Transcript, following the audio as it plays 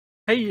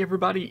Hey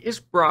everybody, it's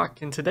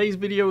Brock, and today's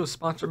video is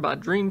sponsored by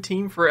Dream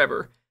Team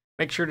Forever.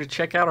 Make sure to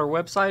check out our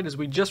website as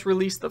we just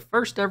released the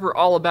first ever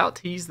All About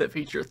tees that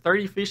feature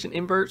 30 fish and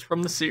inverts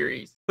from the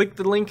series. Click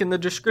the link in the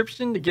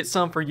description to get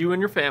some for you and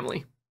your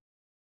family.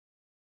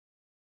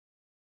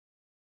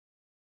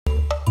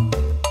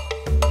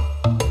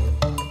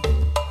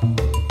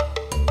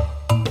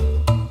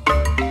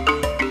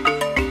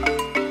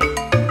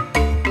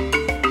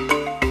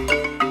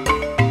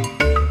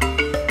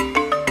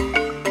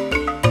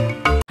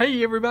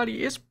 Hey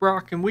everybody, it's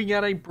Brock, and we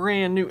got a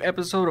brand new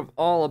episode of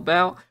All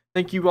About.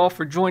 Thank you all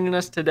for joining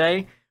us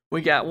today.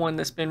 We got one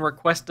that's been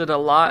requested a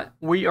lot.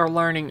 We are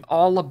learning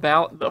all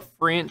about the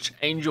French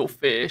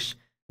angelfish.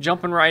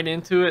 Jumping right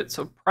into it.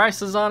 So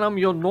prices on them,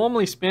 you'll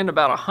normally spend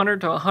about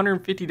 $100 to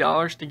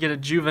 $150 to get a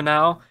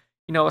juvenile.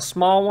 You know, a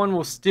small one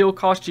will still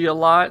cost you a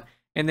lot.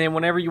 And then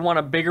whenever you want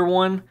a bigger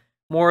one,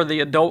 more of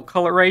the adult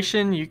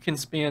coloration, you can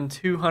spend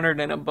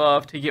 $200 and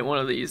above to get one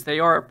of these. They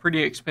are a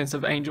pretty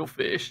expensive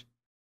angelfish.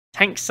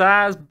 Tank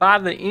size, by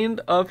the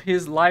end of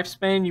his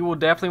lifespan, you will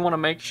definitely want to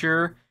make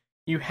sure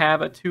you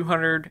have a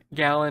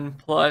 200-gallon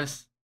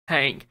plus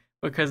tank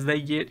because they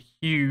get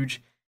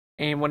huge.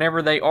 And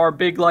whenever they are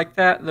big like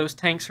that, those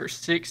tanks are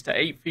 6 to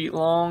 8 feet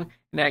long,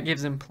 and that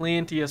gives them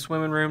plenty of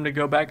swimming room to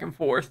go back and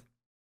forth.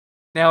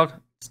 Now,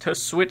 to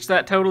switch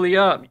that totally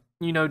up,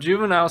 you know,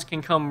 juveniles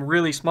can come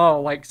really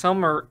small. Like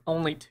some are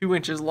only 2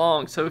 inches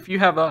long. So if you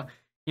have a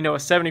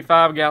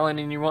 75-gallon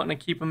and you're wanting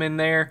to keep them in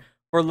there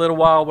for a little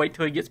while, wait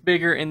till he gets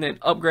bigger, and then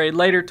upgrade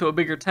later to a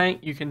bigger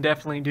tank, you can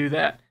definitely do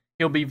that.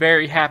 He'll be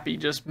very happy.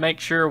 Just make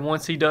sure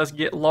once he does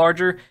get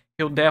larger,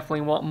 he'll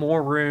definitely want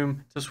more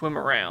room to swim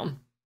around.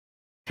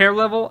 Care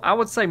level, I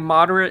would say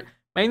moderate,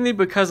 mainly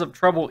because of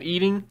trouble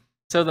eating.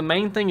 So the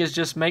main thing is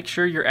just make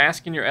sure you're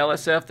asking your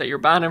LSF that you're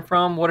buying them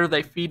from, what are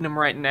they feeding them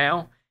right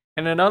now?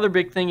 And another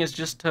big thing is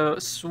just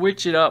to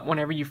switch it up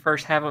whenever you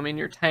first have him in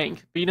your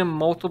tank. Feed him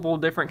multiple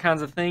different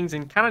kinds of things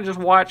and kind of just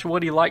watch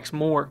what he likes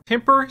more.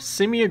 Temper,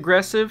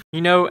 semi-aggressive.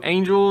 You know,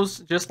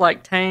 angels, just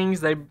like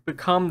tangs, they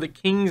become the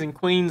kings and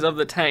queens of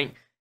the tank.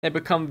 They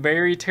become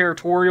very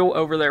territorial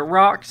over their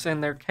rocks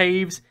and their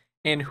caves,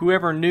 and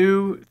whoever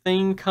new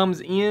thing comes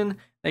in,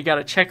 they got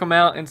to check them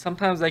out, and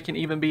sometimes they can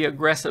even be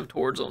aggressive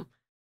towards them.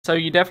 So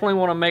you definitely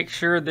want to make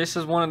sure this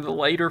is one of the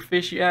later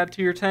fish you add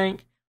to your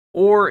tank.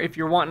 Or if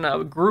you're wanting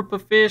a group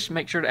of fish,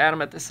 make sure to add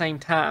them at the same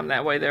time.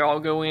 That way they all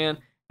go in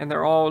and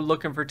they're all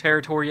looking for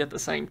territory at the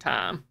same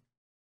time.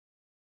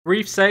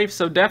 Reef safe,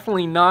 so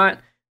definitely not.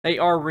 They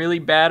are really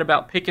bad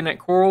about picking at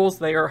corals.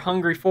 They are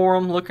hungry for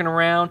them, looking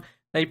around.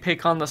 They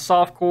pick on the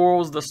soft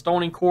corals, the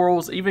stony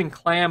corals, even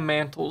clam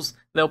mantles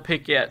they'll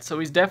pick at. So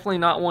he's definitely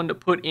not one to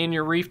put in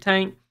your reef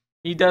tank.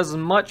 He does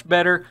much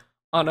better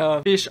on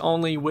a fish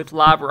only with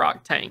live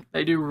rock tank.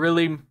 They do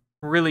really,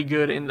 really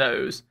good in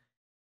those.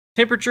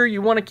 Temperature,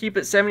 you want to keep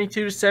it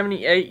 72 to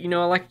 78. You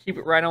know, I like to keep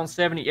it right on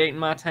 78 in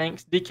my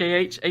tanks.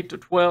 DKH 8 to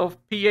 12,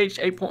 pH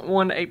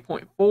 8.1 to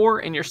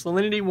 8.4, and your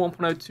salinity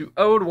 1.020 to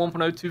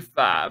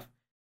 1.025.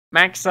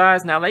 Max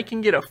size, now they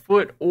can get a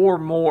foot or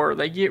more.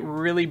 They get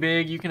really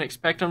big. You can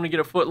expect them to get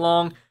a foot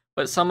long,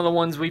 but some of the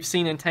ones we've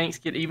seen in tanks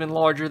get even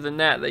larger than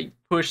that. They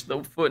push the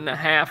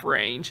 1.5 foot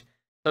range.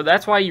 So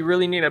that's why you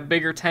really need a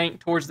bigger tank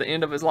towards the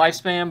end of his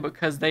lifespan,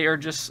 because they are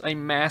just a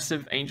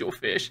massive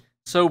angelfish.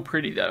 So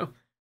pretty though.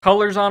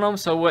 Colors on them,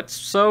 so what's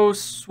so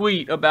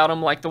sweet about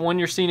them, like the one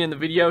you're seeing in the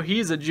video,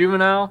 he's a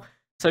juvenile,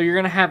 so you're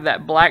going to have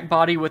that black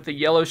body with the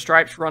yellow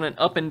stripes running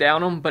up and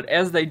down them, but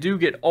as they do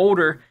get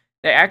older,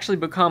 they actually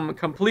become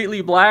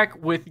completely black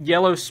with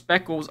yellow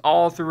speckles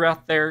all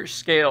throughout their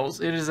scales.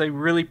 It is a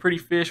really pretty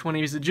fish when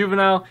he's a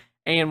juvenile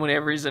and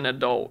whenever he's an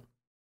adult.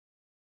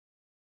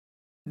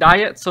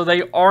 Diet, so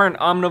they are an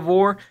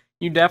omnivore.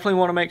 You definitely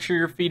want to make sure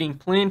you're feeding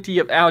plenty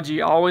of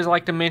algae. I always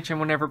like to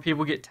mention whenever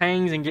people get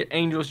tangs and get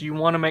angels, you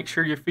want to make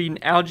sure you're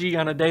feeding algae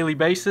on a daily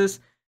basis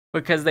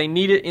because they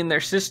need it in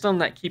their system.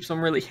 That keeps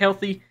them really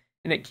healthy,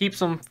 and it keeps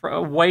them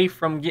away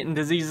from getting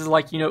diseases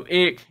like,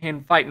 ick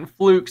and fighting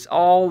flukes,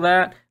 all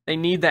that. They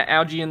need that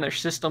algae in their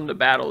system to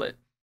battle it.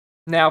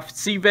 Now,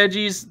 sea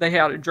veggies, they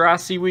have a dry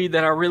seaweed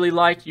that I really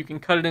like. You can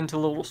cut it into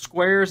little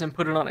squares and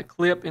put it on a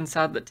clip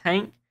inside the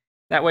tank.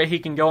 That way he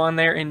can go on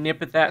there and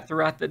nip at that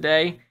throughout the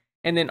day.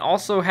 And then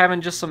also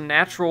having just some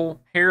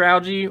natural hair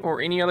algae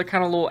or any other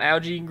kind of little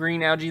algae,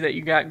 green algae that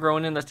you got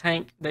growing in the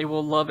tank, they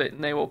will love it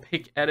and they will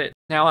pick at it.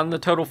 Now on the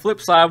total flip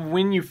side,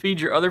 when you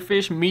feed your other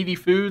fish meaty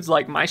foods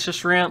like mysis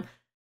shrimp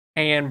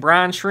and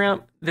brine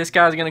shrimp, this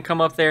guy's going to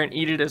come up there and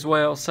eat it as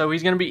well. So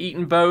he's going to be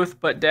eating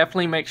both, but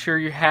definitely make sure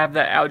you have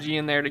that algae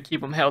in there to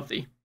keep them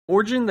healthy.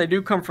 Origin, they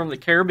do come from the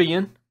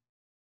Caribbean.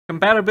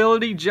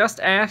 Compatibility, just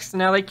asked.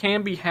 Now they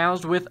can be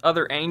housed with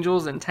other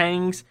angels and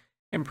tangs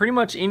and pretty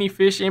much any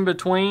fish in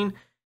between.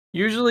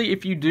 Usually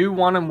if you do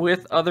want them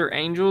with other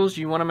angels,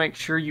 you want to make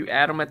sure you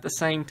add them at the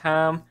same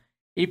time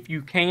if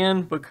you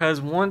can, because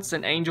once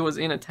an angel is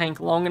in a tank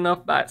long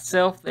enough by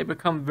itself, they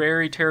become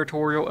very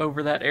territorial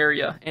over that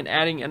area. And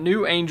adding a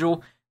new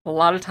angel, a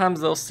lot of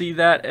times they'll see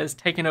that as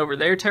taking over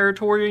their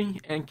territory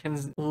and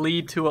can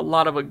lead to a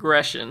lot of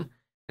aggression.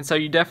 and so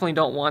you definitely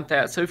don't want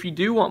that. So if you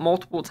do want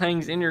multiple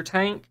tangs in your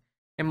tank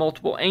and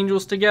multiple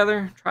angels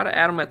together, try to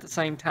add them at the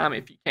same time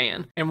if you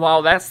can. And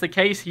while that's the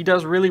case, he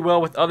does really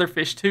well with other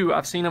fish too.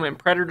 I've seen him in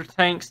predator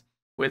tanks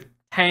with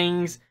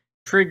tangs,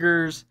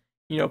 triggers,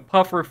 you know,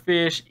 puffer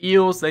fish,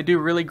 eels. They do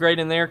really great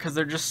in there because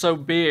they're just so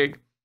big.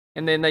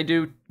 And then they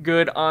do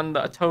good on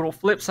the total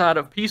flip side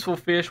of peaceful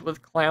fish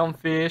with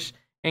clownfish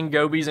and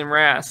gobies and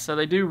wrasse. So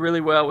they do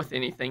really well with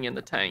anything in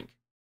the tank.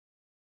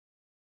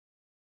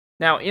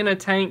 Now in a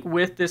tank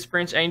with this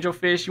French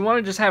angelfish, you want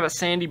to just have a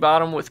sandy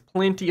bottom with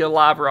plenty of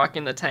live rock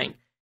in the tank.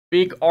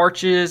 Big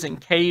arches and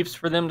caves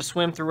for them to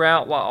swim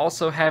throughout while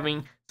also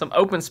having some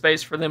open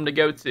space for them to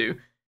go to.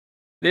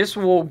 This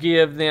will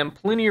give them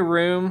plenty of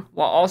room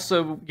while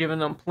also giving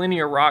them plenty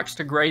of rocks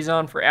to graze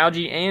on for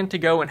algae and to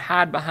go and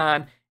hide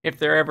behind if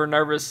they're ever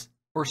nervous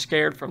or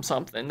scared from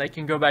something. They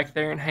can go back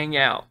there and hang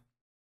out.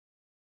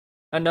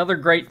 Another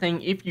great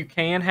thing if you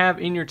can have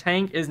in your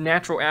tank is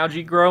natural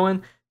algae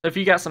growing. So if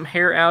you got some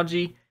hair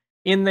algae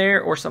in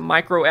there or some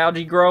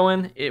microalgae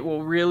growing, it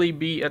will really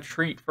be a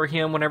treat for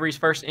him whenever he's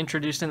first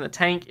introduced in the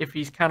tank. If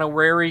he's kind of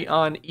wary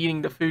on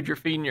eating the food you're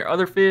feeding your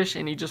other fish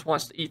and he just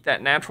wants to eat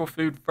that natural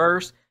food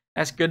first,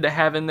 that's good to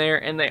have in there.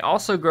 And they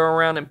also go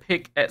around and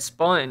pick at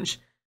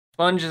sponge.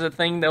 Sponge is a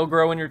thing they'll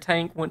grow in your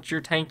tank once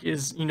your tank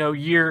is, you know,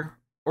 year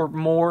or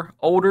more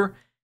older,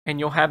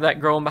 and you'll have that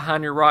growing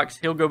behind your rocks.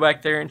 He'll go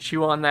back there and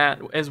chew on that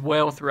as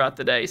well throughout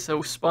the day.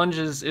 So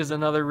sponges is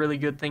another really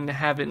good thing to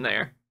have in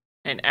there.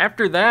 And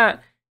after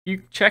that,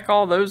 you check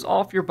all those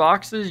off your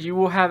boxes, you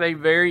will have a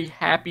very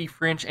happy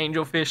French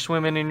angelfish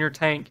swimming in your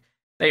tank.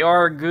 They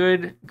are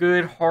a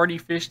good hardy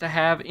fish to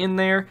have in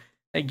there.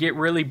 They get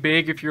really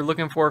big if you're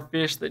looking for a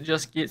fish that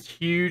just gets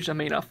huge. I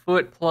mean, a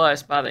foot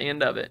plus by the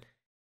end of it.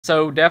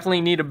 So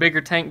definitely need a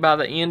bigger tank by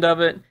the end of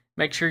it.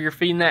 Make sure you're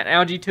feeding that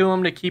algae to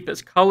him to keep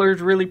his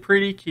colors really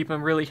pretty, keep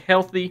him really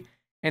healthy,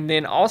 and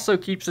then also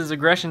keeps his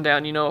aggression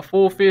down. You know, a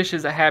full fish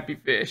is a happy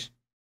fish.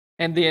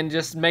 And then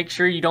just make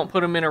sure you don't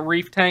put them in a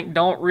reef tank.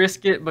 Don't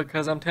risk it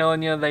because I'm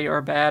telling you, they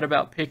are bad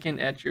about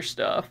picking at your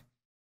stuff.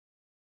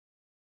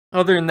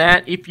 Other than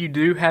that, if you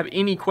do have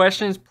any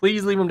questions,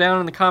 please leave them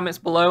down in the comments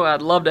below.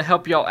 I'd love to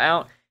help y'all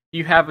out. If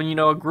you have, you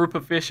know, a group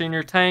of fish in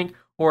your tank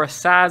or a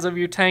size of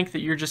your tank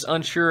that you're just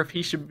unsure if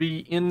he should be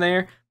in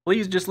there,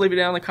 please just leave it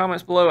down in the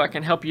comments below. I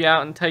can help you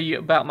out and tell you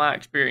about my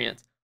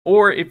experience.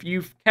 Or if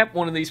you've kept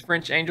one of these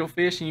French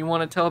angelfish and you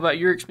want to tell about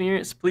your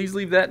experience, please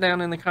leave that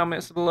down in the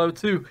comments below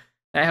too.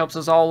 That helps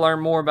us all learn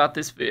more about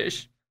this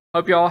fish.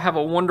 Hope y'all have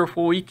a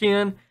wonderful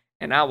weekend,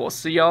 and I will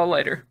see y'all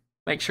later.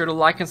 Make sure to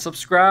like and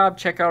subscribe.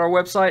 Check out our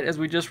website as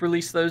we just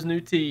released those new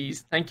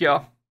teas. Thank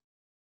y'all.